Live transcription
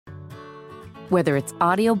Whether it's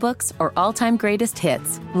audiobooks or all-time greatest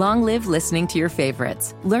hits, long live listening to your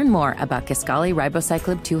favorites. Learn more about Kisqali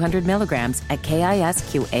Ribociclib 200 milligrams at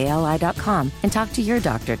KISQALI.com and talk to your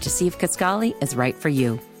doctor to see if Kisqali is right for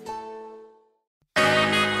you.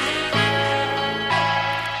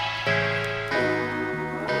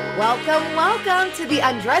 Welcome to the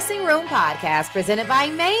Undressing Room podcast presented by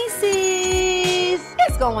Macy's.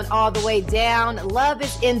 It's going all the way down. Love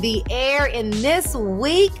is in the air. And this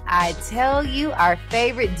week, I tell you, our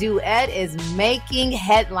favorite duet is making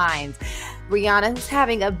headlines. Rihanna, who's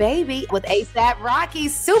having a baby with A$AP Rocky.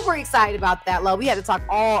 Super excited about that, Lo. We had to talk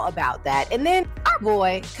all about that. And then our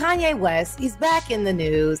boy, Kanye West, he's back in the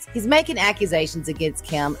news. He's making accusations against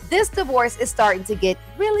Kim. This divorce is starting to get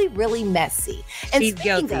really, really messy. And she's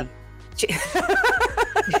guilty.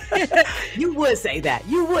 You would say that.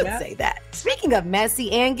 You would say that. Speaking of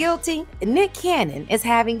messy and guilty, Nick Cannon is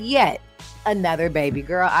having yet another baby.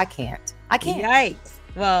 Girl, I can't. Yikes.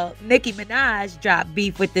 Well, Nicki Minaj dropped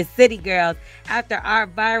beef with the City Girls after our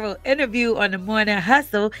viral interview on the Morning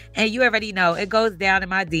Hustle. And you already know it goes down in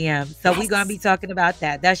my DM. So we're going to be talking about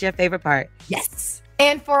that. That's your favorite part. Yes.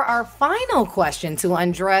 And for our final question to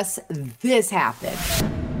undress, this happened.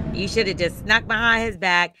 You should have just snuck behind his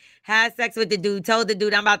back, had sex with the dude, told the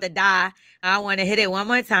dude I'm about to die. I want to hit it one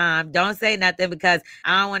more time. Don't say nothing because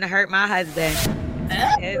I don't want to hurt my husband.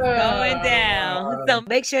 It's going down. So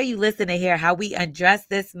make sure you listen to hear how we undress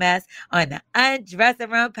this mess on the Undressing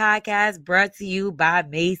Room podcast brought to you by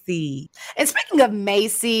Macy's. And speaking of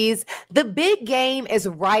Macy's, the big game is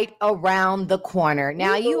right around the corner.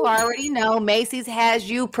 Now, you already know Macy's has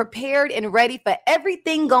you prepared and ready for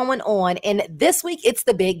everything going on. And this week, it's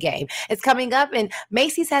the big game. It's coming up, and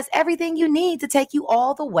Macy's has everything you need to take you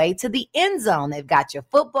all the way to the end zone. They've got your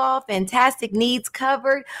football, fantastic needs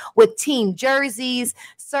covered with team jerseys,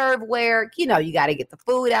 serveware. You know, you got to get the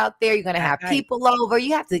food out there. You're going to have people over.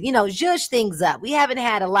 You have to, zhuzh things up. We haven't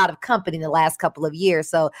had a lot of company in the last couple of years.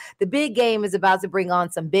 So the big game is about to bring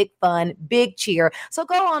on some big fun, big cheer. So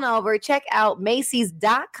go on over, check out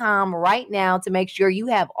Macy's.com right now to make sure you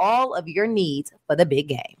have all of your needs for the big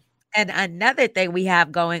game. And another thing we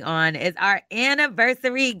have going on is our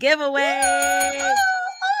anniversary giveaway.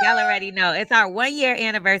 Y'all already know it's our 1-year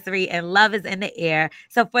anniversary and love is in the air.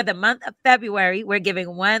 So for the month of February, we're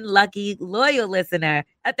giving one lucky loyal listener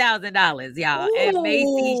 $1,000, y'all. Ooh. And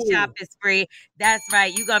Macy's shop is free. That's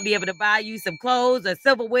right. You're going to be able to buy you some clothes or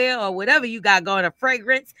silverware or whatever you got going, a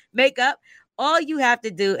fragrance, makeup. All you have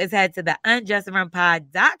to do is head to the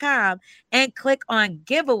undressingroompod.com and click on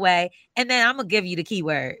giveaway. And then I'm going to give you the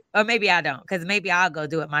keyword. Or maybe I don't, because maybe I'll go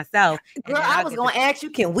do it myself. Girl, I was going to ask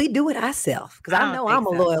you, can we do it ourselves? Because I know I'm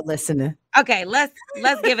a loyal listener. Okay, let's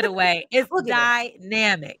give it away. It's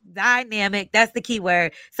dynamic. Dynamic. That's the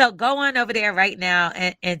keyword. So go on over there right now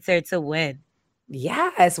and enter to win.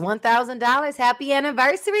 Yes, $1,000. Happy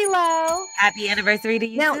anniversary, Lo. Happy anniversary to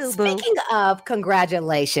you now, too, speaking of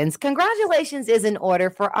congratulations is in order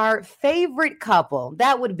for our favorite couple.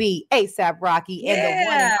 That would be A$AP Rocky and the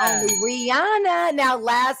one and only Rihanna. Now,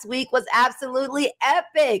 last week was absolutely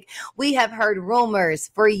epic. We have heard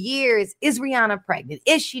rumors for years. Is Rihanna pregnant?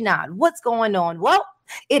 Is she not? What's going on? Well,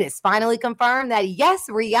 it is finally confirmed that yes,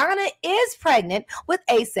 Rihanna is pregnant with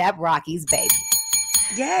A$AP Rocky's baby.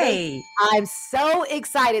 Yay. I'm so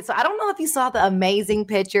excited. So I don't know if you saw the amazing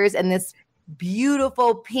pictures and this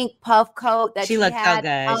beautiful pink puff coat that she looked had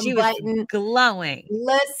so good. She was glowing.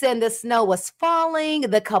 Listen, the snow was falling.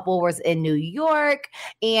 The couple was in New York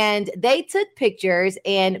and they took pictures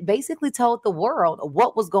and basically told the world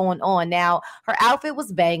what was going on. Now, her outfit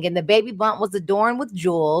was banging. The baby bump was adorned with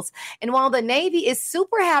jewels. And while the Navy is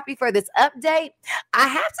super happy for this update, I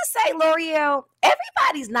have to say, L'Oreal,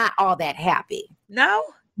 everybody's not all that happy. No?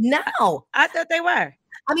 I thought they were.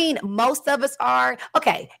 I mean, most of us are.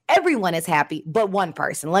 Okay, everyone is happy, but one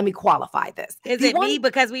person. Let me qualify this. Is it me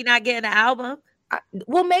because we not getting an album?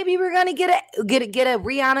 Well, maybe we're gonna get a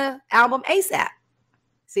Rihanna album ASAP.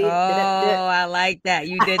 See? I like that.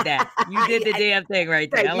 You did that. You did the damn thing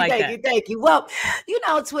right there. Thank you. Well,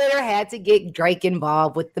 Twitter had to get Drake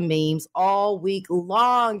involved with the memes all week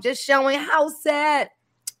long, just showing how sad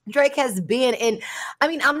Drake has been. And I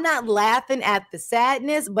mean, I'm not laughing at the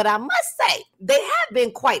sadness, but I must say they have been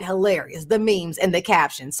quite hilarious, the memes and the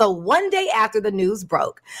captions. So one day after the news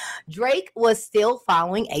broke, Drake was still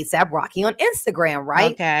following A$AP Rocky on Instagram,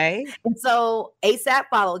 right? Okay. And so A$AP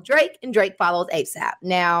followed Drake and Drake followed A$AP.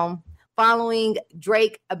 Now, following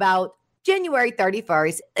Drake about January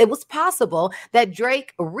 31st, it was possible that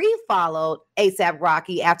Drake refollowed A$AP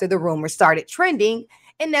Rocky after the rumors started trending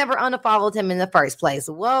and never unfollowed him in the first place.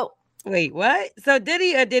 Well, wait, what? So did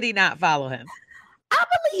he or did he not follow him? I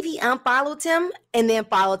believe he unfollowed him and then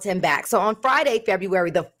followed him back. So on Friday,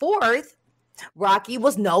 February the 4th, Rocky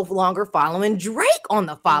was no longer following Drake on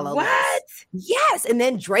the follow list. What? Yes, and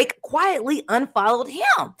then Drake quietly unfollowed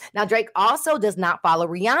him. Now, Drake also does not follow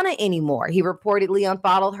Rihanna anymore. He reportedly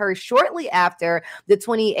unfollowed her shortly after the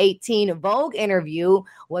 2018 Vogue interview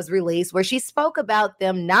was released, where she spoke about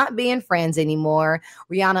them not being friends anymore.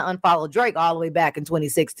 Rihanna unfollowed Drake all the way back in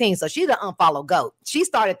 2016, so she's an unfollow goat. She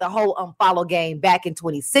started the whole unfollow game back in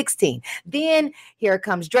 2016. Then here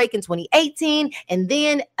comes Drake in 2018, and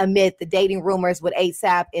then amid the dating rumors with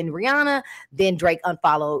ASAP and Rihanna, then Drake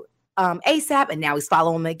unfollowed ASAP, and now he's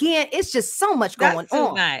following him again. It's just so much going That's too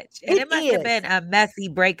on. much. And it must have been a messy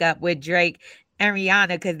breakup with Drake and Rihanna,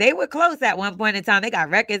 because they were close at one point in time. They got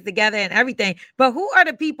records together and everything. But who are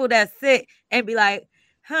the people that sit and be like,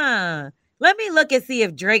 let me look and see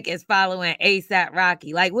if Drake is following ASAP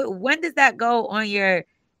Rocky? Like, when does that go on your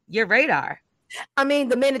radar? I mean,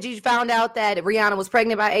 the minute you found out that Rihanna was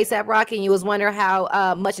pregnant by ASAP Rocky, and you was wondering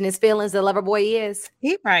how much in his feelings the lover boy is.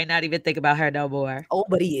 He probably not even think about her no more. Oh,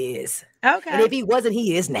 but he is. Okay. And if he wasn't,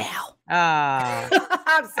 he is now.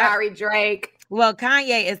 I'm sorry, Drake. Well,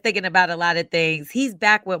 Kanye is thinking about a lot of things. He's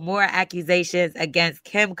back with more accusations against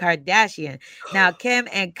Kim Kardashian. Now, Kim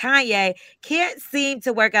and Kanye can't seem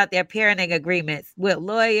to work out their parenting agreements with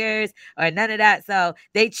lawyers or none of that. So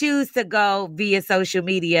they choose to go via social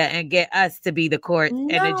media and get us to be the court and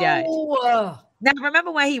the judge. Now,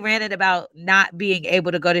 remember when he ranted about not being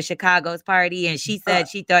able to go to Chicago's party, and she said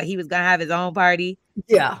she thought he was going to have his own party?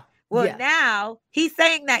 Yeah. Well, now he's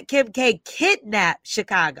saying that Kim K kidnapped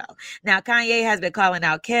Chicago. Now, Kanye has been calling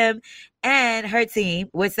out Kim and her team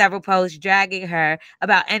with several posts dragging her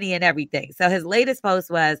about any and everything. So his latest post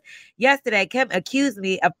was, yesterday, Kim accused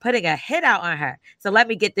me of putting a hit out on her. So let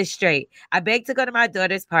me get this straight. I begged to go to my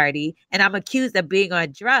daughter's party, and I'm accused of being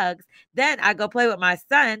on drugs. Then I go play with my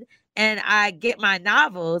son, and I get my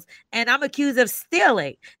novels, and I'm accused of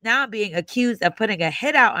stealing. Now I'm being accused of putting a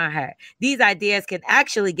hit out on her. These ideas can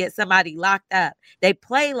actually get somebody locked up. They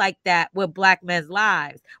play like that with Black men's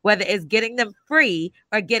lives, whether it's getting them free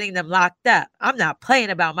or getting them locked up. I'm not playing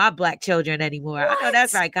about my Black children anymore. What? I know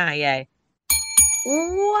that's right, Kanye.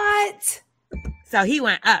 What? So he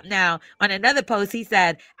went up. Now, on another post, he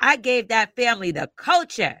said, I gave that family the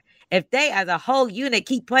culture. If they as a whole unit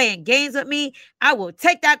keep playing games with me, I will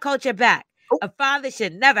take that culture back. A father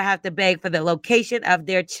should never have to beg for the location of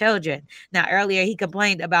their children. Now, earlier he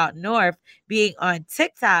complained about North being on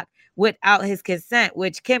TikTok without his consent,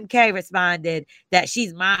 which Kim K responded that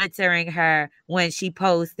she's monitoring her when she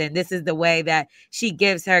posts, and this is the way that she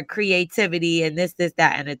gives her creativity and this, that,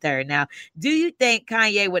 and the third. Now, do you think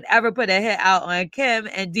Kanye would ever put a hit out on Kim,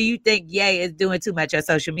 and do you think Ye is doing too much on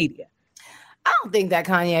social media? I don't think that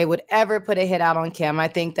Kanye would ever put a hit out on Kim. I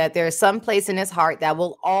think that there's some place in his heart that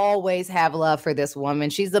will always have love for this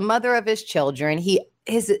woman. She's the mother of his children.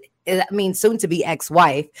 Soon to be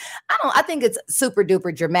ex-wife. I think it's super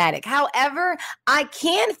duper dramatic. However, I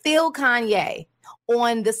can feel Kanye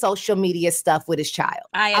on the social media stuff with his child.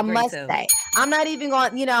 I must say. I'm not even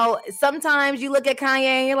going, sometimes you look at Kanye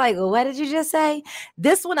and you're like, well, what did you just say?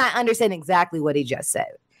 This one, I understand exactly what he just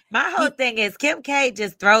said. My whole thing is Kim K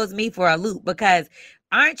just throws me for a loop, because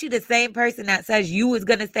aren't you the same person that says you was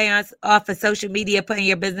going to stay off of social media putting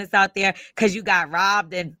your business out there because you got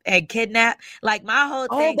robbed and kidnapped? Like, my whole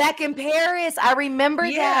thing. Oh, back in Paris. I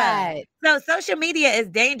remember that. So social media is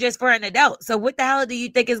dangerous for an adult. So what the hell do you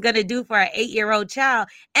think it's going to do for an 8-year-old child?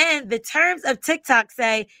 And the terms of TikTok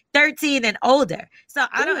say 13 and older. So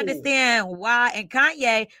I don't understand why. And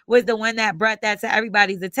Kanye was the one that brought that to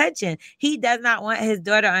everybody's attention. He does not want his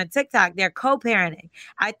daughter on TikTok. They're co-parenting.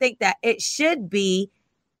 I think that it should be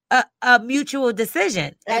a mutual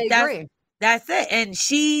decision. I agree. That's it. And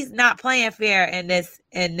she's not playing fair in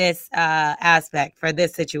this aspect for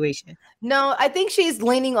this situation. No, I think she's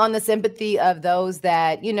leaning on the sympathy of those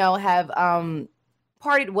that, have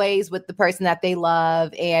parted ways with the person that they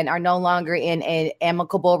love and are no longer in an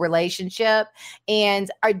amicable relationship and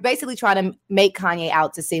are basically trying to make Kanye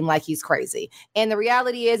out to seem like he's crazy. And the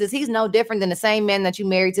reality is he's no different than the same man that you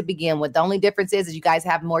married to begin with. The only difference is you guys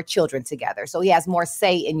have more children together. So he has more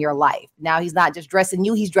say in your life. Now he's not just dressing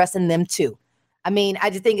you, he's dressing them too. I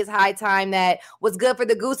just think it's high time that what's good for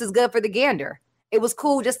the goose is good for the gander. It was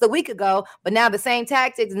cool just a week ago, but now the same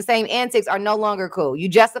tactics and the same antics are no longer cool. You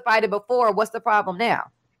justified it before. What's the problem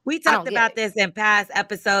now? We talked about this in past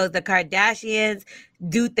episodes. The Kardashians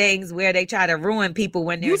do things where they try to ruin people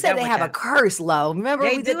when they're. You said they have a curse, Lo. Remember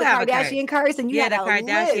we did the Kardashian curse and you had the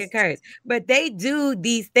Kardashian curse. But they do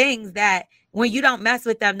these things that when you don't mess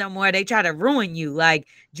with them no more, they try to ruin you. Like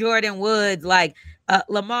Jordan Woods, like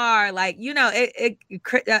Lamar, like,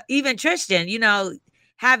 even Tristan,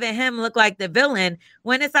 having him look like the villain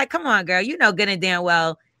when it's like, come on, girl, good and damn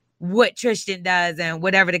well what Tristan does and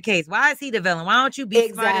whatever the case. Why is he the villain? Why don't you be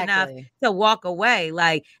smart enough to walk away?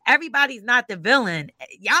 Like, everybody's not the villain.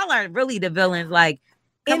 Y'all are really the villains. Like,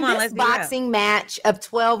 come on, let's be real. In this boxing match of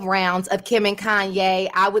 12 rounds of Kim and Kanye,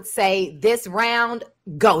 I would say this round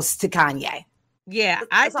goes to Kanye. Yeah,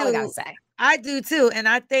 That's all I gotta say. I do too. And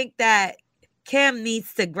I think that Kim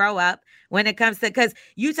needs to grow up when it comes to, because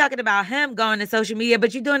you talking about him going to social media,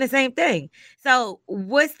 but you're doing the same thing. So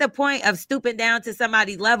what's the point of stooping down to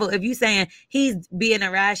somebody's level if you saying he's being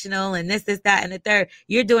irrational and this, that, and the third?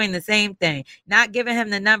 You're doing the same thing. Not giving him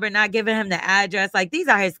the number, not giving him the address. Like, these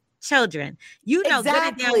are his children. Good and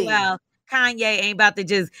damn well Kanye ain't about to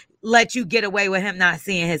just let you get away with him not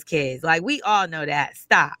seeing his kids. Like, we all know that.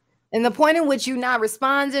 Stop. And the point in which you not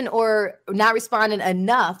responding or not responding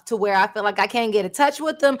enough to where I feel like I can't get in touch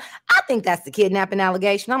with them, I think that's the kidnapping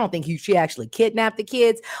allegation. I don't think she actually kidnapped the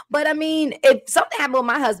kids. But I mean, if something happened with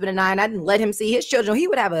my husband and I didn't let him see his children, he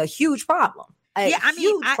would have a huge problem.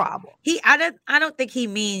 Huge problem. I don't think he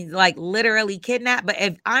means like literally kidnap, but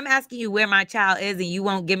if I'm asking you where my child is and you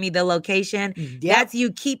won't give me the location, that's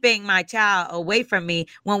you keeping my child away from me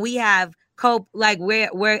when we have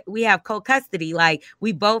where we have co-custody, like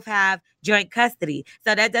we both have joint custody.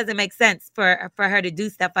 So that doesn't make sense for her to do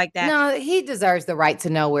stuff like that. No, he deserves the right to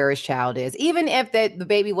know where his child is. Even if the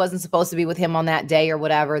baby wasn't supposed to be with him on that day or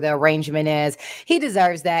whatever the arrangement is, he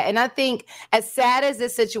deserves that. And I think as sad as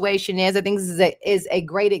this situation is, I think this is a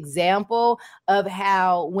great example of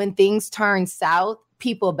how when things turn south,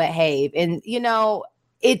 people behave. And,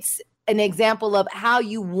 it's an example of how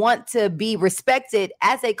you want to be respected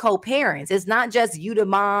as a co-parent. It's not just you the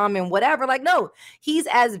mom and whatever. Like, no, he's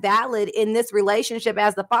as valid in this relationship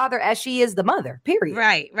as the father as she is the mother, period.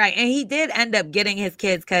 Right. And he did end up getting his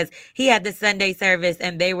kids because he had the Sunday service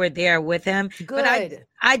and they were there with him. Good. But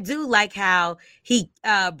I do like how he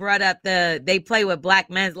brought up they play with black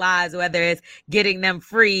men's lives, whether it's getting them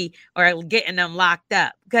free or getting them locked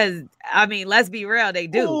up. Because, I mean, let's be real, they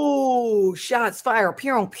do. Ooh, shots fired.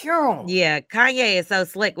 Pure. Yeah, Kanye is so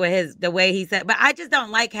slick with the way he said. But I just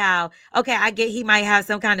don't like how, okay, I get he might have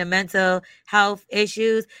some kind of mental health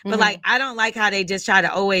issues. But, I don't like how they just try to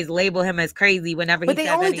always label him as crazy whenever he says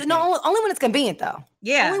anything. No, only when it's convenient, though.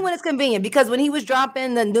 Yeah. Only when it's convenient, because when he was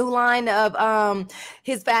dropping the new line of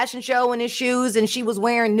his fashion show and his shoes, and she was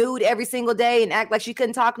wearing nude every single day and act like she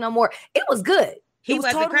couldn't talk no more, it was good. He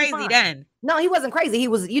wasn't totally crazy fine. Then. No, he wasn't crazy. He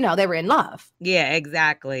was, they were in love. Yeah,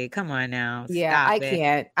 exactly. Come on now. Yeah, Stop I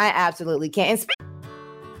can't. I absolutely can't.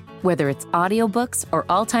 Whether it's audiobooks or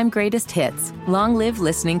all-time greatest hits, long live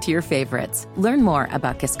listening to your favorites. Learn more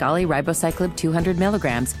about Kisqali Ribociclib 200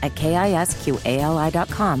 milligrams at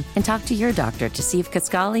KISQALI.com and talk to your doctor to see if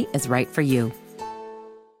Kisqali is right for you.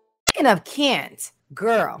 Speaking of can't,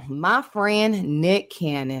 girl, my friend Nick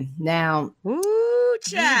Cannon. Now,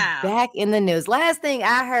 child, back in the news. Last thing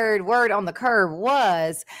I heard, word on the curb,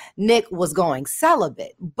 was Nick was going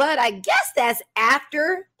celibate. But I guess that's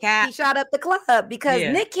after he shot up the club, because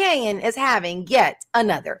Nick Cannon is having yet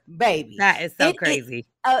another baby. That is so crazy.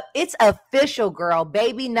 It's official, girl.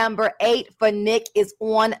 Baby number 8 for Nick is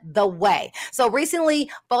on the way. So recently,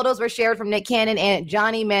 photos were shared from Nick Cannon and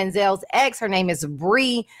Johnny Manziel's ex. Her name is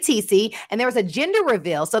Bree TC, and there was a gender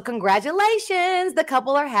reveal. So congratulations. The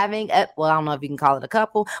couple are having I don't know if you can call it a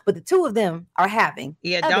couple, but the two of them are having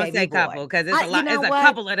a don't say couple, because it's a lot. It's a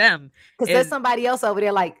couple of them. Because there's somebody else over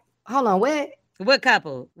there like, hold on, what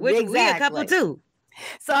couple? Exactly. We a couple too.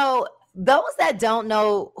 So those that don't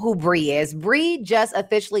know who Bree is, Bree just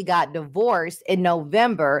officially got divorced in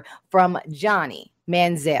November from Johnny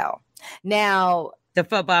Manziel. Now, the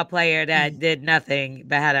football player that did nothing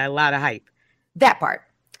but had a lot of hype. That part.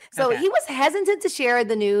 So he was hesitant to share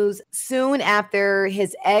the news soon after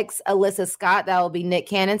his ex, Alyssa Scott, that will be Nick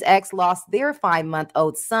Cannon's ex, lost their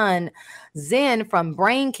 5-month-old son, Zen, from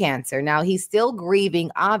brain cancer. Now, he's still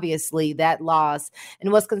grieving, obviously, that loss,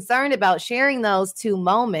 and was concerned about sharing those two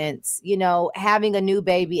moments, having a new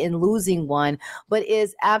baby and losing one, but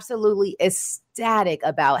is absolutely ecstatic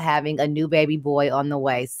about having a new baby boy on the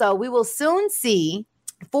way. So we will soon see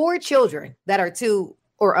 4 children that are 2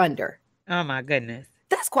 or under. Oh, my goodness.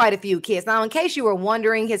 That's quite a few kids. Now, in case you were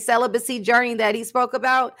wondering, his celibacy journey that he spoke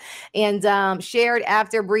about and shared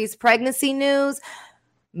after Bree's pregnancy news,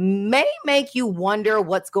 may make you wonder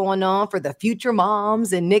what's going on for the future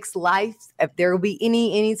moms in Nick's life. If there will be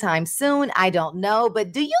anytime soon, I don't know.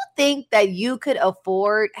 But do you think that you could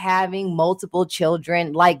afford having multiple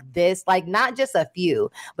children like this? Like not just a few,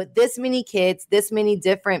 but this many kids, this many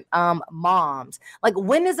different moms. Like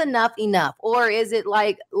when is enough? Or is it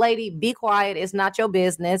like, lady, be quiet. It's not your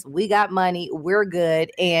business. We got money. We're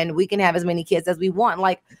good. And we can have as many kids as we want.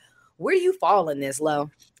 Like, where do you fall in this, Lo?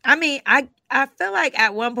 I mean, I feel like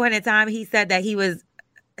at one point in time, he said that he was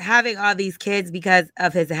having all these kids because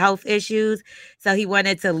of his health issues. So he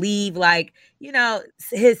wanted to leave, like, you know,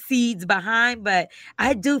 his seeds behind. But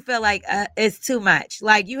I do feel like it's too much.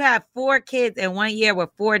 Like, you have 4 kids in 1 year with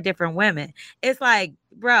 4 different women. It's like,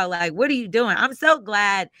 bro, like, what are you doing? I'm so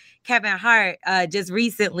glad Kevin Hart just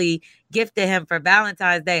recently gifted him for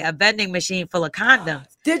Valentine's Day a vending machine full of condoms.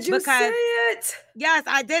 Did you see it? Yes,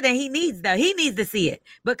 I did. And he needs to see it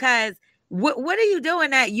because what are you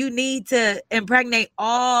doing that you need to impregnate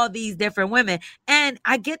all these different women? And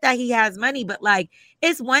I get that he has money, but like,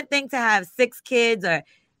 it's one thing to have 6 kids or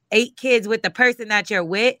 8 kids with the person that you're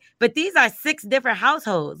with, but these are 6 different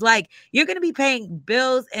households. Like, you're going to be paying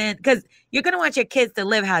bills, and because you're going to want your kids to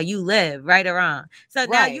live how you live, right or wrong. So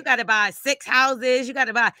now you got to buy 6 houses. You got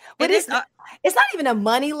to buy, but it's not even a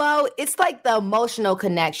money low. It's like the emotional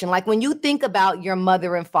connection. Like when you think about your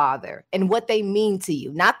mother and father and what they mean to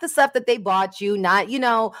you, not the stuff that they bought you, not, you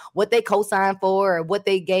know, what they co-signed for or what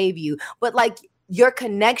they gave you, but like your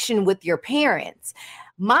connection with your parents.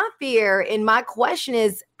 My fear and my question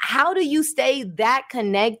is, how do you stay that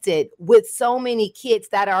connected with so many kids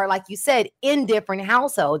that are, like you said, in different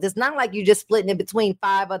households? It's not like you're just splitting it between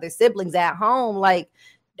 5 other siblings at home. Like,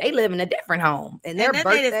 they live in a different home, and their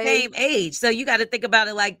birthday, they're the same age. So you got to think about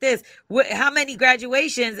it like this: how many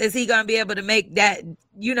graduations is he going to be able to make that?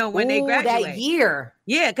 You know, when they graduate that year,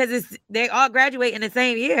 yeah, because they all graduate in the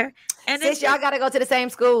same year. And since y'all got to go to the same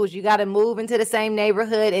schools, you got to move into the same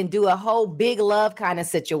neighborhood and do a whole big love kind of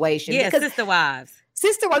situation. Yeah, sister wives.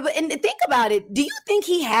 And think about it. Do you think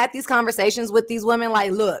he had these conversations with these women?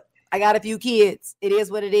 Like, look, I got a few kids. It is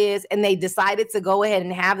what it is. And they decided to go ahead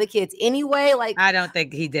and have the kids anyway. Like, I don't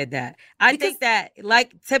think he did that. I think that,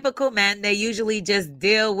 like typical men, they usually just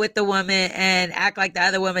deal with the woman and act like the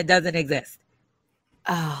other woman doesn't exist.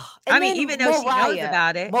 Oh, I mean, even though she knows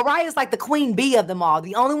about it. Mariah's like the queen bee of them all.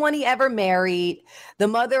 The only one he ever married, the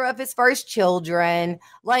mother of his first children.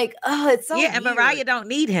 Like, oh, it's so weird. And Mariah don't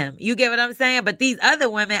need him. You get what I'm saying? But these other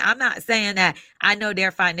women, I'm not saying that I know their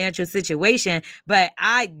financial situation, but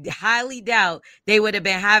I highly doubt they would have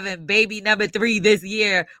been having baby number 3 this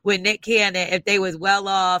year with Nick Cannon if they was well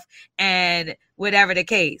off and whatever the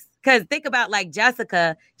case. Because think about like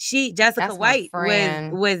Jessica White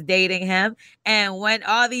was dating him. And when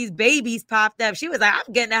all these babies popped up, she was like,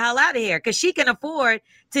 I'm getting the hell out of here. Because she can afford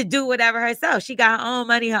to do whatever herself. She got her own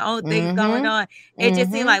money, her own things going on. It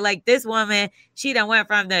just seemed like this woman, she done went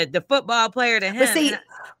from the football player to him. But see,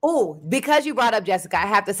 because you brought up Jessica, I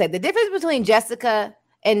have to say the difference between Jessica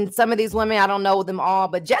and some of these women, I don't know them all,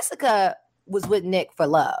 but Jessica was with Nick for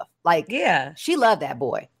love. Like, yeah, she loved that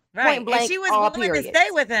boy. Right. Blank, and she was willing to stay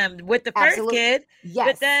with him with the first kid. Yes.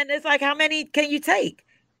 But then it's like, how many can you take?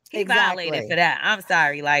 He violated for that. I'm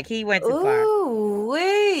sorry. Like, he went too far. Ooh,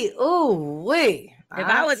 wait. If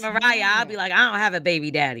I was Mariah, I'd be like, I don't have a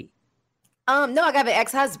baby daddy. No, I got an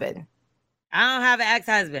ex-husband. I don't have an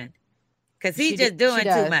ex-husband. Because he's just doing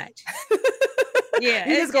too much. Yeah.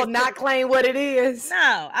 You just gonna not claim what it is.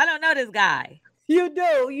 No, I don't know this guy. You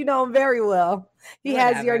do. You know him very well. He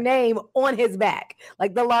has your name on his back,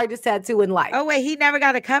 like the largest tattoo in life. Oh, wait, he never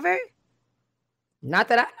got a cover? Not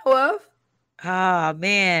that I know of. Oh,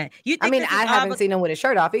 man. I haven't seen him with his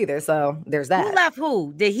shirt off either, so there's that. Who left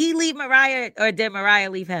who? Did he leave Mariah or did Mariah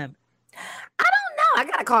leave him? I don't know.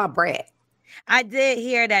 I got to call Brett. I did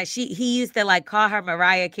hear that he used to like call her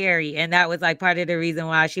Mariah Carey, and that was like part of the reason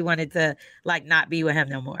why she wanted to like not be with him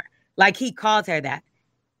no more. Like he called her that.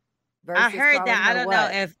 I heard that. I don't know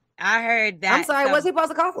if I heard that. I'm sorry. What's he supposed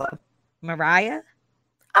to call her? Mariah?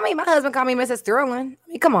 I mean, my husband called me Mrs. Sterling. I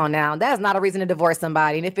mean, come on now. That's not a reason to divorce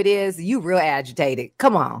somebody. And if it is, you real agitated.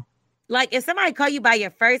 Come on. Like if somebody call you by your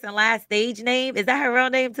first and last stage name, is that her real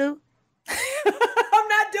name too? I'm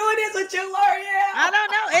not doing this with you, L'Oreal. I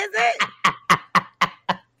don't know. Is it?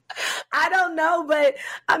 I don't know, but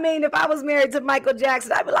I mean, if I was married to Michael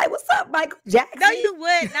Jackson, I'd be like, what's up, Michael Jackson? No, you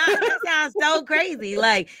would not. That sounds so crazy.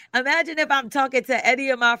 Like, imagine if I'm talking to any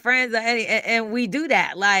of my friends and we do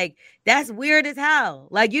that. Like, that's weird as hell.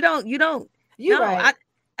 Like, you don't. You're right.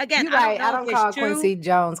 I don't call Quincy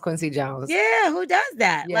Jones Quincy Jones. Yeah, who does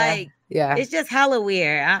that? Yeah, like, it's just hella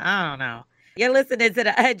weird. I don't know. You're listening to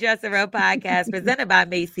the Undressing Room podcast presented by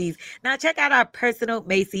Macy's. Now check out our personal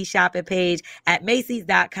Macy's shopping page at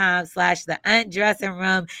Macy's.com/The Undressing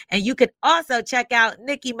Room. And you can also check out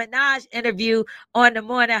Nicki Minaj interview on the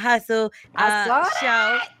Morning Hustle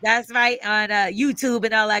show. That's right, on YouTube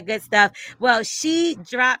and all that good stuff. Well, she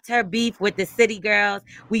dropped her beef with the City Girls.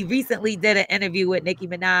 We recently did an interview with Nicki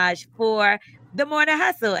Minaj for the Morning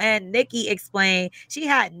Hustle, and Nicki explained she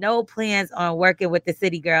had no plans on working with the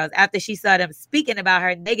City Girls after she saw them speaking about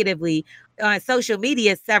her negatively on social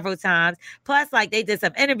media several times. Plus, like, they did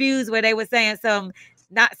some interviews where they were saying some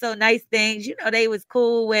not so nice things. You know, they was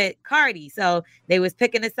cool with Cardi, so they was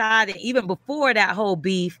picking a side. And even before that whole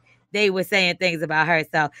beef, they were saying things about her.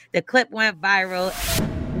 So the clip went viral.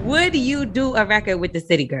 Would you do a record with the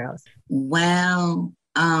City Girls? Well,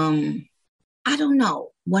 I don't know.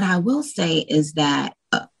 What I will say is that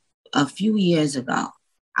a few years ago,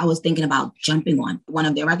 I was thinking about jumping on one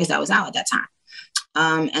of their records that was out at that time.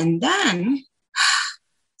 And then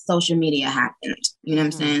social media happened. You know what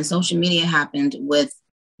I'm saying? Social media happened with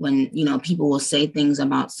when, you know, people will say things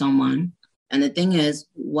about someone. And the thing is,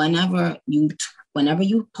 whenever you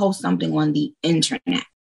post something on the internet,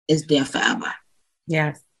 it's there forever.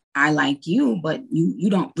 Yes. I like you, but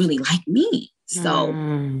you don't really like me. So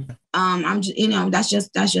I'm just, you know, that's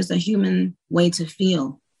just a human way to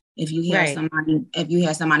feel. If you hear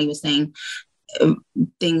somebody was saying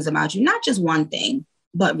things about you, not just one thing,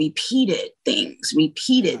 but repeated tweets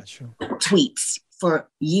for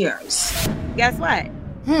years. Guess what?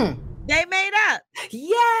 They made up.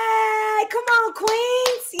 Yay! Come on,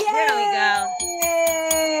 Queens. Yay! There we go.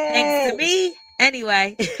 Thanks to me.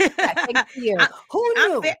 Anyway. Thank you. Who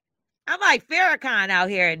knew? I'm like Farrakhan out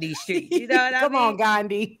here in these streets. You know what I mean? Come on,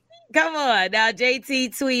 Gandhi. Come on. Now, JT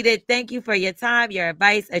tweeted, "Thank you for your time, your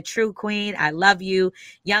advice, a true queen. I love you."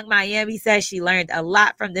 Young Miami says she learned a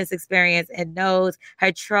lot from this experience and knows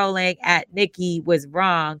her trolling at Nicki was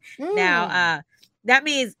wrong. Now, that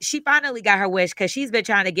means she finally got her wish because she's been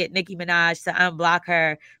trying to get Nicki Minaj to unblock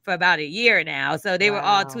her for about a year now. So they were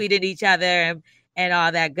all tweeting each other and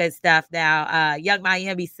all that good stuff. Now, Young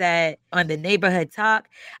Miami said on the Neighborhood Talk,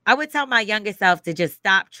 "I would tell my younger self to just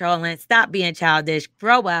stop trolling, stop being childish,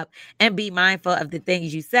 grow up, and be mindful of the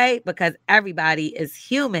things you say because everybody is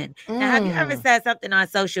human." Now, have you ever said something on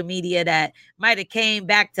social media that might have came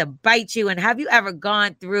back to bite you? And have you ever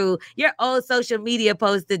gone through your old social media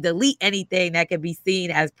posts to delete anything that could be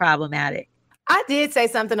seen as problematic? I did say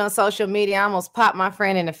something on social media. I almost popped my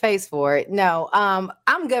friend in the face for it. No, I'm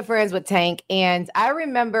good friends with Tank. And you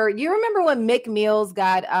remember when Mick Mills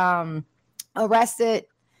got arrested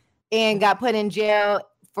and got put in jail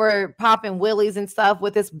for popping wheelies and stuff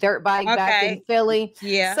with his dirt bike back in Philly?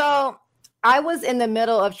 Yeah. So I was in the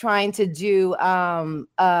middle of trying to do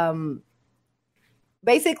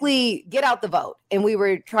basically get out the vote. And we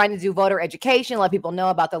were trying to do voter education, let people know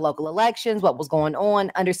about the local elections, what was going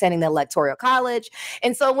on, understanding the Electoral College.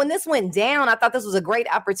 And so when this went down, I thought this was a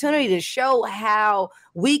great opportunity to show how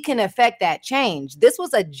we can affect that change. This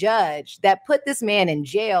was a judge that put this man in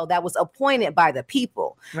jail that was appointed by the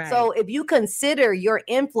people. Right. So if you consider your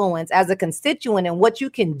influence as a constituent and what you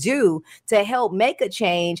can do to help make a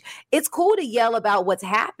change, it's cool to yell about what's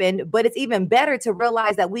happened, but it's even better to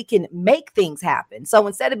realize that we can make things happen. So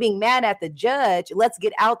instead of being mad at the judge, let's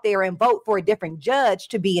get out there and vote for a different judge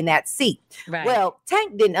to be in that seat. Right. Well,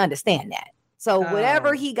 Tank didn't understand that. So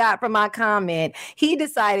whatever he got from my comment, he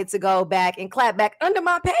decided to go back and clap back under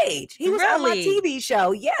my page. He was on my TV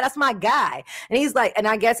show. Yeah, that's my guy. And he's like, and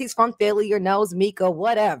I guess he's from Philly or knows Mika,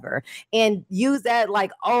 whatever. And use that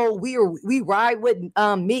like, oh, we ride with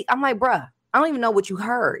Meek. I'm like, bruh, I don't even know what you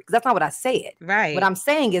heard because that's not what I said. Right. What I'm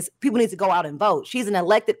saying is people need to go out and vote. She's an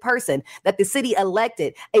elected person that the city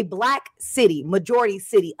elected, a Black city, majority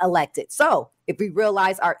city elected. So if we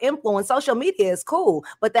realize our influence, social media is cool,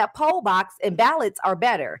 but that poll box and ballots are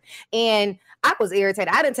better. And I was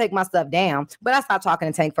irritated. I didn't take my stuff down, but I stopped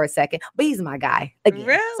talking to Tank for a second. But he's my guy again.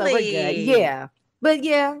 Really? So we're good. Yeah. But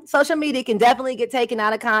yeah, social media can definitely get taken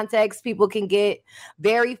out of context. People can get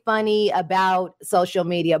very funny about social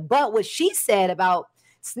media. But what she said about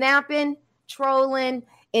snapping, trolling,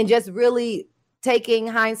 and just really taking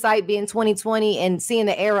hindsight being 2020 and seeing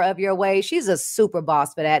the error of your ways, she's a super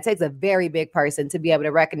boss for that. It takes a very big person to be able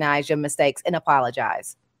to recognize your mistakes and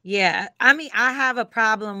apologize. Yeah. I mean, I have a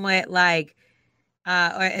problem with like,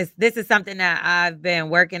 this is something that I've been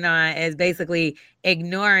working on, is basically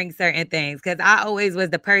ignoring certain things, because I always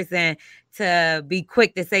was the person to be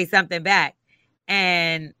quick to say something back,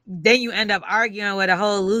 and then you end up arguing with a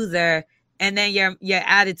whole loser and then your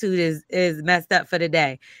attitude is messed up for the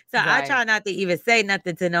day. So I try not to even say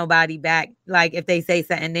nothing to nobody back. Like if they say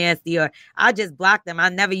something nasty, or I'll just block them. I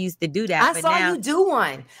never used to do that. I saw you do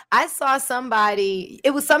one. I saw somebody,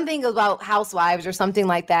 it was something about housewives or something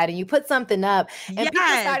like that. And you put something up and people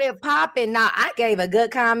started popping. Now I gave a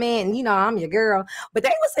good comment and I'm your girl, but they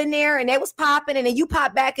was in there and they was popping, and then you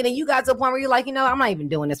pop back, and then you got to a point where you're like, I'm not even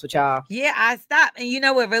doing this with y'all. Yeah, I stopped. And you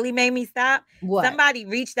know what really made me stop? What? Somebody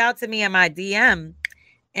reached out to me in my DM,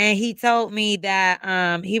 and he told me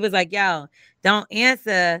that he was like, yo, don't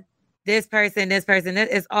answer this person.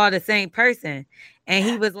 It's all the same person. And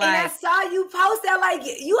he was like, and I saw you post that, like,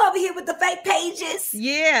 you over here with the fake pages.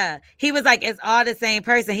 Yeah. He was like, it's all the same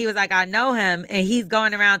person. He was like, I know him. And he's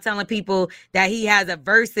going around telling people that he has a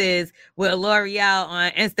versus with L'Oreal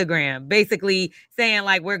on Instagram, basically saying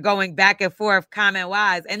like, we're going back and forth comment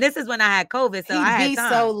wise. And this is when I had COVID. So I had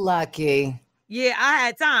time. So lucky. Yeah, I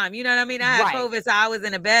had time. You know what I mean? I had COVID, so I was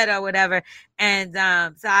in a bed or whatever. And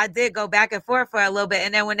so I did go back and forth for a little bit.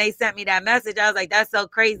 And then when they sent me that message, I was like, that's so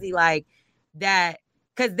crazy. Like that,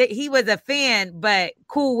 because he was a fan, but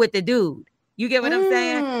cool with the dude. You get what I'm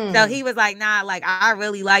saying? So he was like, nah, like, I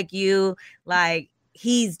really like you. Like,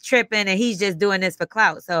 he's tripping and he's just doing this for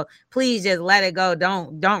clout. So please just let it go.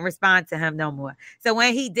 Don't respond to him no more. So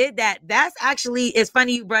when he did that, that's actually, it's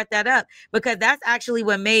funny you brought that up, because that's actually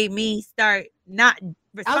what made me start not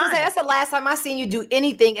responding. I was gonna say, that's the last time I seen you do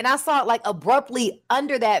anything, and I saw it like abruptly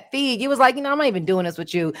under that feed. You was like, I'm not even doing this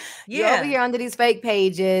with you. Yeah. You're over here under these fake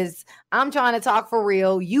pages. I'm trying to talk for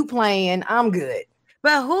real. You playing. I'm good.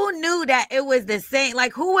 But who knew that it was the same?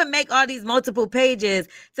 Like, who would make all these multiple pages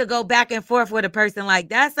to go back and forth with a person? Like,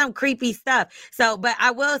 that's some creepy stuff. So, but I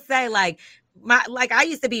will say, like, I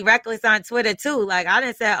used to be reckless on Twitter too. Like, I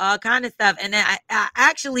done said all kind of stuff. And then I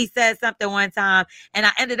actually said something one time, and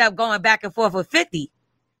I ended up going back and forth with 50.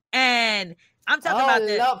 And I'm talking about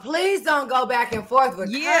this. Lord, please don't go back and forth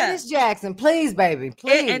with Curtis Jackson. Please, baby.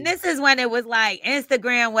 Please. And this is when it was like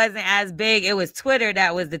Instagram wasn't as big. It was Twitter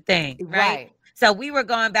that was the thing. Right. So we were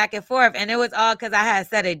going back and forth, and it was all because I had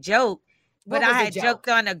said a joke, but I had joked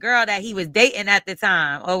on a girl that he was dating at the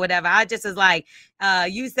time or whatever. I just was like,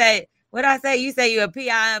 you said, what I say? You say you're a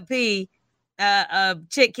PIMP, a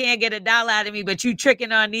chick can't get $1 out of me, but you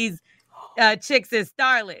tricking on these chicks as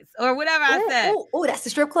starlets or whatever I said. Oh, that's the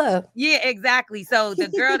strip club. Yeah, exactly. So the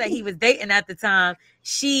girl that he was dating at the time,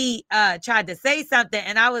 she tried to say something,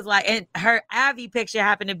 and I was like, and her Abby picture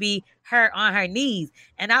happened to be her on her knees,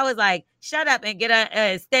 and I was like, shut up and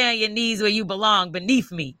stay on your knees where you belong,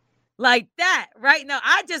 beneath me. Like that, right? No,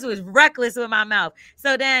 I just was reckless with my mouth.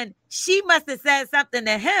 So then she must have said something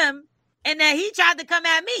to him, and then he tried to come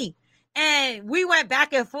at me, and we went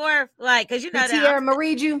back and forth, like, because you know that Tierra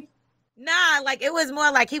Marie you. Nah, like it was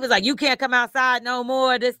more like he was like, you can't come outside no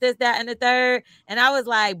more, this, that, and the third. And I was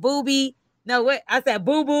like, Booby. No, wait, I said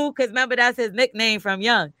Boo Boo, because remember that's his nickname from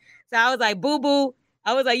young. So I was like, Boo Boo.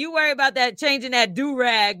 I was like, you worry about that, changing that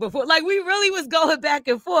do-rag before. Like, we really was going back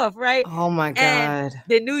and forth, right? Oh my God. And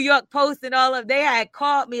the New York Post and all of, they had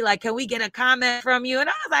called me like, can we get a comment from you? And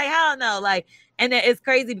I was like, hell no. Like, and then it's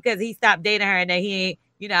crazy because he stopped dating her, and then he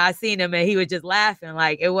ain't, I seen him and he was just laughing.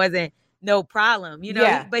 Like, it wasn't no problem,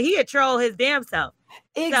 Yeah. But he had trolled his damn self.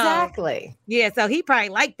 Exactly. So, so he probably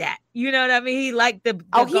liked that. You know what I mean? He liked the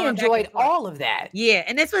he enjoyed all of that. Yeah.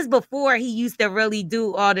 And this was before he used to really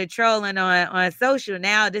do all the trolling on social.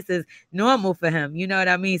 Now this is normal for him. You know what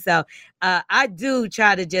I mean? So I do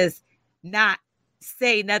try to just not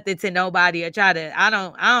say nothing to nobody or I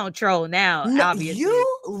don't troll now, obviously.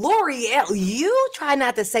 You, L'Oreal, you try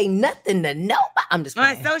not to say nothing to nobody. I'm just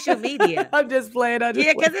playing. On social media. I'm just playing.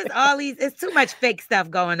 Yeah, because it's too much fake stuff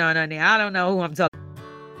going on there. I don't know who I'm talking.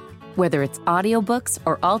 Whether it's audiobooks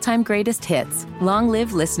or all-time greatest hits, long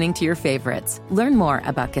live listening to your favorites. Learn more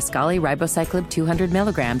about Kisqali Ribociclib 200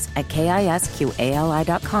 milligrams at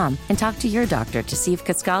KISQALI.com and talk to your doctor to see if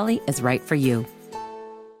Kisqali is right for you.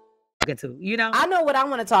 I know what I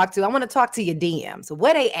want to talk to. I want to talk to your DMs.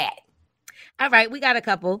 Where they at? All right, we got a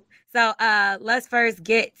couple. So let's first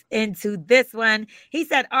get into this one. He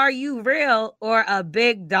said, are you real or a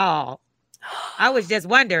big doll? I was just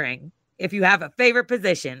wondering if you have a favorite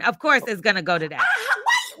position. Of course, it's going to go to that.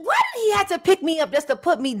 Why did he have to pick me up just to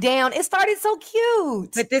put me down? It started so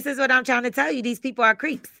cute. But this is what I'm trying to tell you. These people are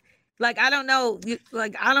creeps. Like, I don't know.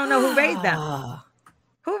 I don't know who raised them.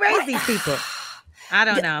 Who raised these people? I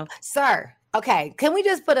don't know. Sir, okay. Can we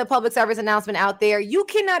just put a public service announcement out there? You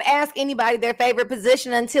cannot ask anybody their favorite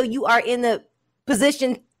position until you are in the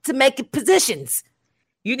position to make positions.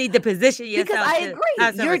 You need to position yourself because I to agree.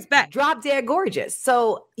 have some You're respect. drop dead gorgeous.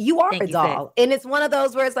 So you are Thank a you, doll. And it's one of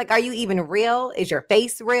those where it's like, are you even real? Is your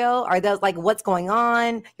face real? Are those like, what's going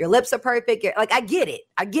on? Your lips are perfect. Like, I get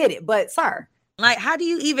it. But sir, Like, how do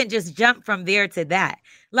you even just jump from there to that?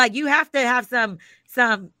 Like, you have to have some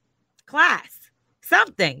class,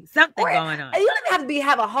 something going on. You don't have to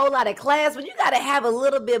have a whole lot of class, but you got to have a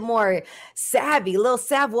little bit more savvy, a little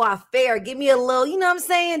savoir faire. Give me a little, you know what I'm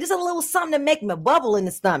saying? Just a little something to make me bubble in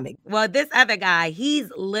the stomach. Well, this other guy, he's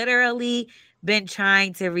literally been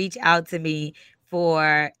trying to reach out to me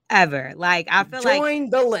forever. Like, I feel Join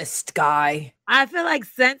the list, guy. I feel like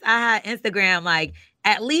since I had Instagram, like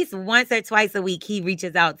at least once or twice a week, he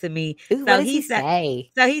reaches out to me. Ooh, what does he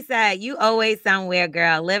say? So he said, "You always somewhere,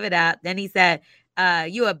 girl. Live it up." Then he said,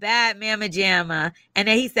 "You a bad mama jamma." And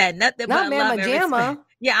then he said, "Nothing but love and respect."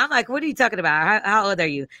 Yeah, I'm like, what are you talking about? How old are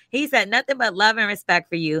you? He said, "Nothing but love and respect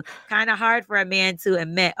for you. Kind of hard for a man to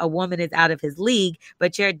admit a woman is out of his league,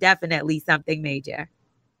 but you're definitely something major."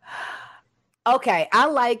 Okay, I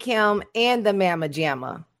like him and the mama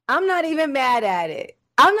jamma. I'm not even mad at it.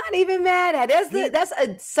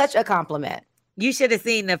 That's such a compliment. You should have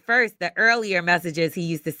seen the earlier messages he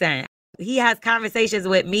used to send. He has conversations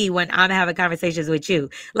with me when I'm having conversations with you.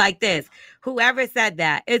 Like this, whoever said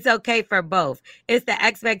that, it's okay for both. It's the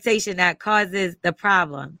expectation that causes the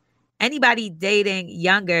problem. Anybody dating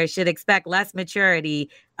younger should expect less maturity,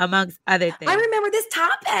 amongst other things. I remember this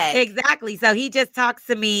topic. Exactly. So he just talks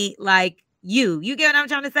to me like you get what I'm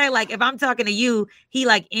trying to say? Like if I'm talking to you, he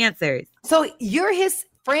like answers. So you're his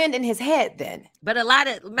friend in his head then. But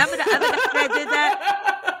remember the other guy that did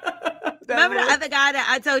that? Remember the other guy that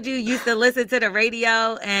I told you used to listen to the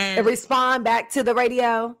radio and respond back to the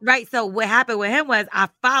radio? Right. So what happened with him was I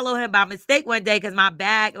followed him by mistake one day because my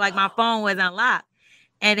phone was unlocked.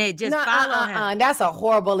 And it just followed him. That's a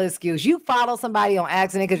horrible excuse. You follow somebody on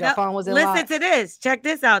accident because your phone was unlocked. Listen to this. Check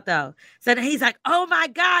this out, though. So then he's like, "Oh, my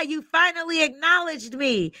God, you finally acknowledged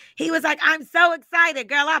me." He was like, "I'm so excited."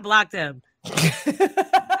 Girl, I blocked him.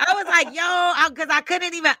 I was like, because I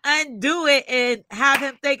couldn't even undo it and have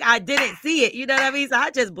him think I didn't see it. You know what I mean? So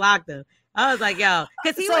I just blocked him. I was like,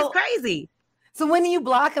 because he was crazy. So when you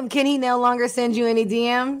block him, can he no longer send you any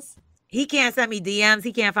DMs? He can't send me DMs.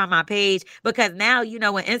 He can't find my page because now,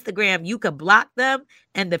 with Instagram, you could block them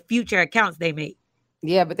and the future accounts they make.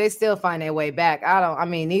 Yeah, but they still find their way back.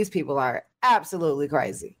 These people are absolutely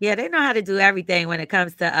crazy. Yeah, they know how to do everything when it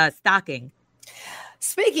comes to stalking.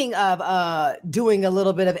 Speaking of doing a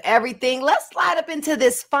little bit of everything, let's slide up into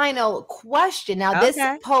this final question. Now, This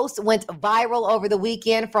post went viral over the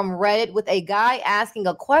weekend from Reddit with a guy asking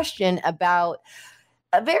a question about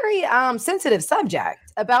a very sensitive subject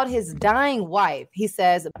about his dying wife. He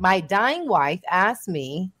says, "My dying wife asked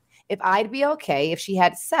me if I'd be okay if she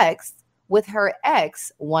had sex with her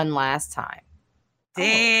ex one last time."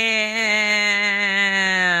 Damn.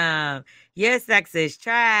 Your sex is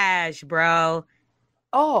trash, bro.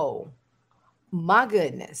 Oh, my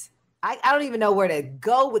goodness. I don't even know where to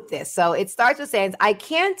go with this. So it starts with saying, "I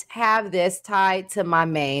can't have this tied to my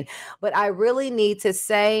main, but I really need to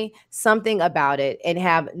say something about it and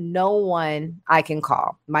have no one I can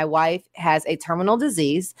call. My wife has a terminal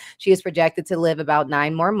disease. She is projected to live about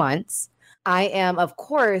 9 more months. I am, of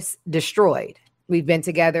course, destroyed. We've been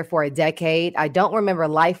together for a decade. I don't remember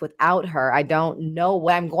life without her. I don't know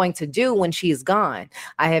what I'm going to do when she's gone.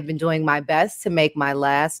 I have been doing my best to make my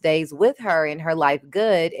last days with her and her life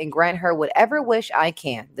good and grant her whatever wish I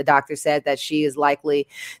can. The doctor said that she is likely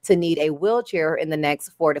to need a wheelchair in the next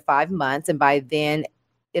 4 to 5 months. And by then,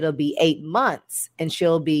 it'll be 8 months and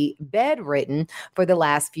she'll be bedridden for the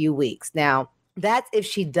last few weeks." Now, that's if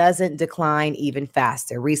she doesn't decline even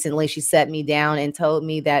faster. Recently, she sat me down and told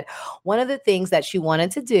me that one of the things that she wanted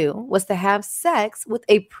to do was to have sex with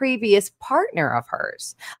a previous partner of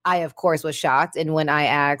hers. I, of course, was shocked. And when I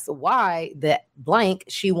asked why the blank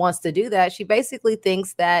she wants to do that, she basically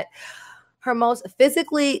thinks that her most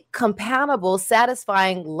physically compatible,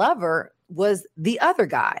 satisfying lover was the other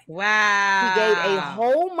guy. Wow. He gave a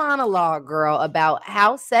whole monologue, girl, about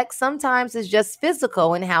how sex sometimes is just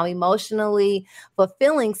physical and how emotionally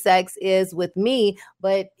fulfilling sex is with me,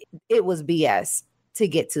 but it was BS to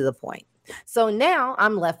get to the point. So now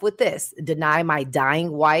I'm left with this: deny my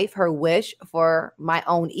dying wife her wish for my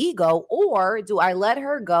own ego, or do I let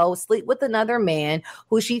her go sleep with another man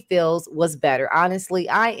who she feels was better? Honestly,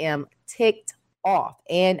 I am ticked off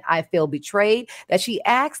and I feel betrayed that she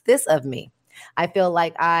asked this of me. I feel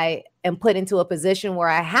like I am put into a position where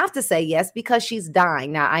I have to say yes because she's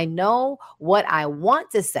dying. Now, I know what I want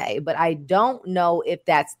to say, but I don't know if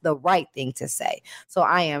that's the right thing to say. So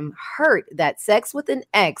I am hurt that sex with an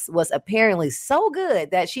ex was apparently so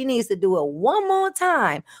good that she needs to do it one more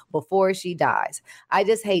time before she dies. I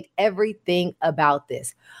just hate everything about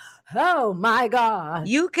this. Oh my God.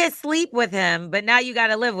 You could sleep with him, but now you got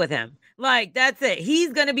to live with him. Like, that's it.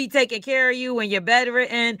 He's going to be taking care of you when you're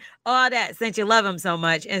bedridden, all that, since you love him so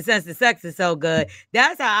much and since the sex is so good.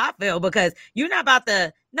 That's how I feel, because you're not about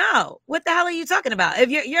to, no, what the hell are you talking about? If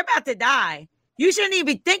you're about to die, you shouldn't even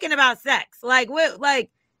be thinking about sex. Like,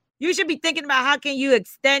 you should be thinking about how can you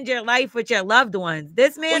extend your life with your loved ones.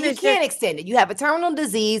 This man you can't extend it. You have a terminal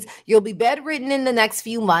disease. You'll be bedridden in the next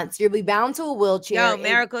few months. You'll be bound to a wheelchair. Yo,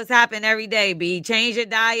 miracles happen every day, B. Change your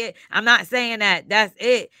diet. I'm not saying that. That's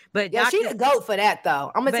it. But yeah, she's a goat for that,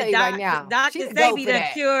 though. I'm going to tell you right now. Dr. Sebi done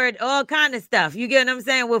cured all kind of stuff. You get what I'm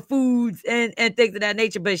saying? With foods and things of that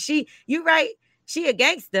nature. But you right. She a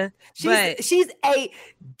gangster. She's a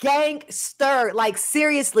gangster. Like,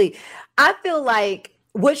 seriously. I feel like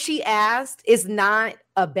what she asked is not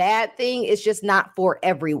a bad thing. It's just not for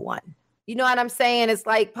everyone. You know what I'm saying? It's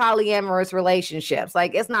like polyamorous relationships.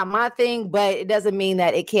 Like, it's not my thing, but it doesn't mean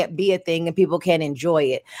that it can't be a thing and people can enjoy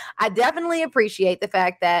it. I definitely appreciate the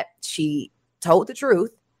fact that she told the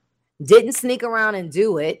truth, didn't sneak around and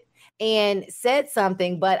do it, and said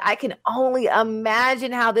something. But I can only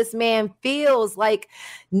imagine how this man feels like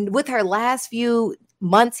with her last few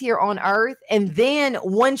months here on earth, and then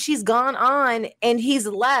when she's gone on and he's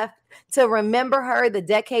left to remember her, the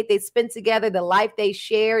decade they spent together, the life they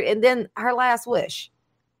shared, and then her last wish.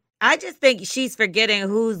 I just think she's forgetting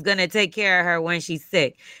who's going to take care of her when she's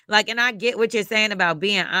sick. Like, and I get what you're saying about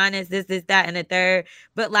being honest, this, that, and the third,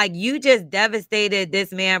 but like, you just devastated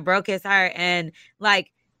this man, broke his heart, and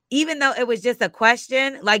like, even though it was just a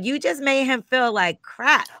question, like, you just made him feel like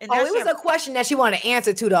crap. And it was a question that she wanted to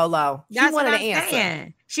answer to, though, Lo. She wanted an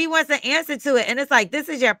answer. She wants an answer to it. And it's like, this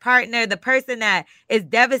is your partner, the person that is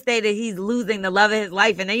devastated he's losing the love of his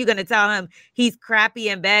life. And then you're going to tell him he's crappy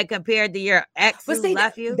and bad compared to your ex who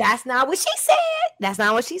left you? That's not what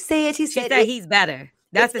she said. She said he's better.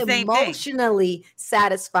 That's the same thing. Emotionally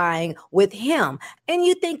satisfying with him. And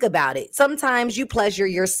you think about it. Sometimes you pleasure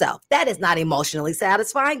yourself. That is not emotionally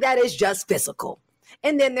satisfying. That is just physical.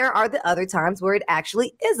 And then there are the other times where it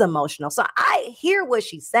actually is emotional. So I hear what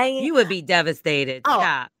she's saying. You would be devastated.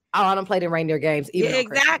 Stop. I don't play the reindeer games. Even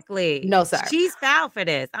exactly. No, sir. She's foul for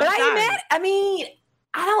this. But I ain't mad. I mean,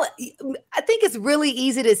 I think it's really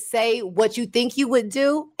easy to say what you think you would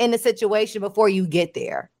do in a situation before you get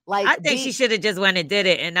there. Like, I think she should have just went and did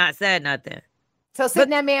it and not said nothing. So sit in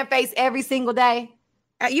that man's face every single day.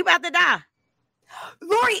 You about to die.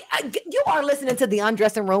 Lori, you are listening to the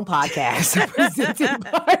Undressing Room podcast presented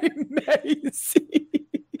by Macy.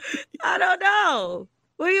 I don't know.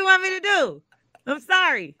 What do you want me to do? I'm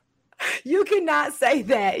sorry. You cannot say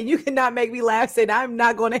that. You cannot make me laugh saying I'm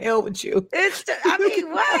not going to hell with you.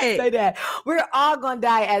 What? Say that. We're all going to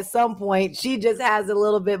die at some point. She just has a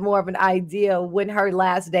little bit more of an idea when her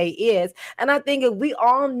last day is. And I think if we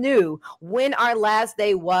all knew when our last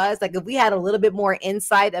day was, like if we had a little bit more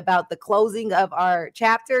insight about the closing of our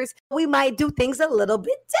chapters, we might do things a little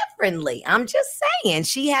bit differently. I'm just saying,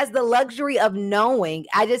 she has the luxury of knowing.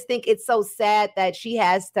 I just think it's so sad that she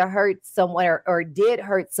has to hurt someone or did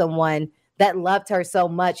hurt someone that loved her so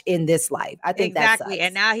much in this life. I think exactly.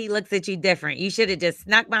 And now he looks at you different. You should have just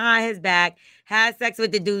snuck behind his back, had sex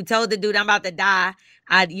with the dude, told the dude, I'm about to die.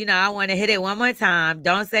 I want to hit it one more time.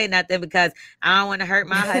 Don't say nothing because I don't want to hurt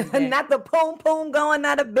my husband. Not the poom poom going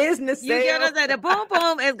out of business. You get what I'm saying? The poom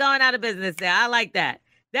poom is going out of business there. I like that.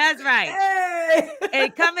 That's right. Hey.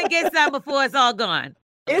 And come and get some before it's all gone.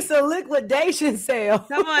 It's a liquidation sale.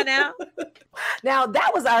 Come on now. Now,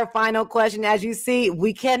 that was our final question. As you see,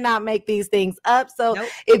 we cannot make these things up. So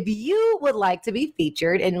If you would like to be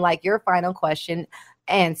featured and like your final question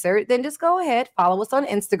answered, then just go ahead, follow us on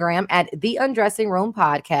Instagram at The Undressing Room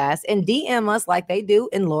Podcast and DM us like they do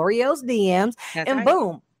in L'Oreal's DMs. That's and right.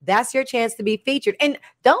 Boom, that's your chance to be featured. And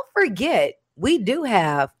don't forget, we do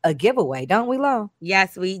have a giveaway, don't we, Lo?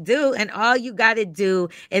 Yes, we do. And all you got to do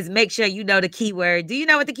is make sure you know the keyword. Do you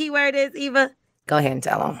know what the keyword is, Eva? Go ahead and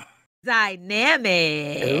tell them.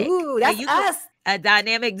 Dynamic. Ooh, that's us. a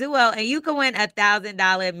dynamic duo, and you can win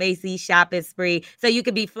 $1,000 Macy's shopping spree. So you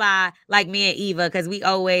could be fly like me and Eva, because we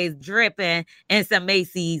always dripping in some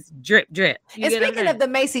Macy's drip. You and speaking of the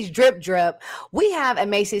Macy's drip, we have a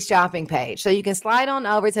Macy's shopping page. So you can slide on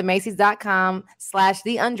over to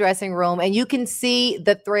Macy's.com/The Undressing Room, and you can see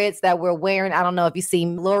the threads that we're wearing. I don't know if you see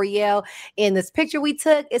L'Oreal in this picture we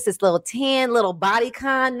took. It's this little 10 little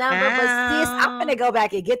bodycon number. But sis, I'm going to go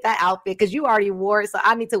back and get that outfit because you already wore it. So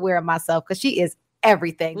I need to wear it myself because she is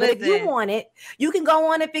everything. Listen, but if you want it, you can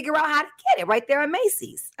go on and figure out how to get it right there at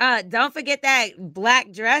Macy's. Don't forget that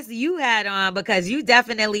black dress you had on, because you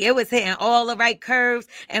definitely, it was hitting all the right curves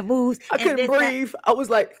and moves. I couldn't breathe. I was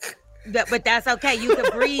like... But that's okay. You can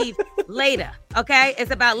breathe later, okay? It's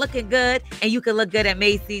about looking good, and you can look good at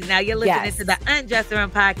Macy's. Now, you're listening to the Undressing Room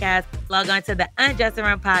podcast. Log on to the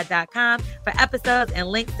undressingroompod.com for episodes and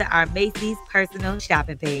links to our Macy's personal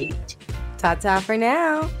shopping page. Ta-ta for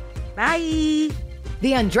now. Bye.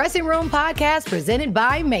 The Undressing Room podcast, presented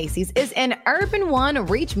by Macy's, is an Urban One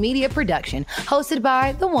Reach Media production, hosted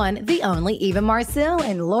by the one, the only Eva Marcille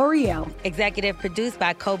and L'Oreal. Executive produced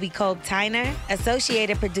by Kobe Tyner.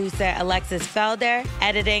 Associated producer Alexis Felder.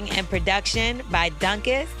 Editing and production by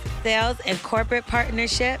Dunkus. Sales and Corporate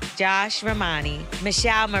Partnership, Josh Ramani,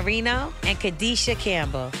 Michelle Marino, and Kadisha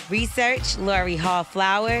Campbell. Research, Lori Hall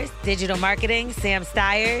Flowers. Digital Marketing, Sam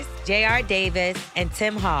Stiers, J.R. Davis, and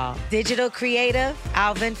Tim Hall. Digital Creative,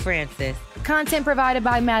 Alvin Francis. Content provided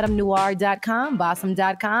by MadameNoir.com,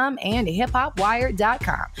 Bossum.com, and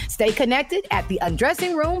HipHopWire.com. Stay connected at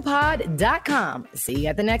TheUndressingRoomPod.com. See you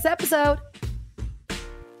at the next episode.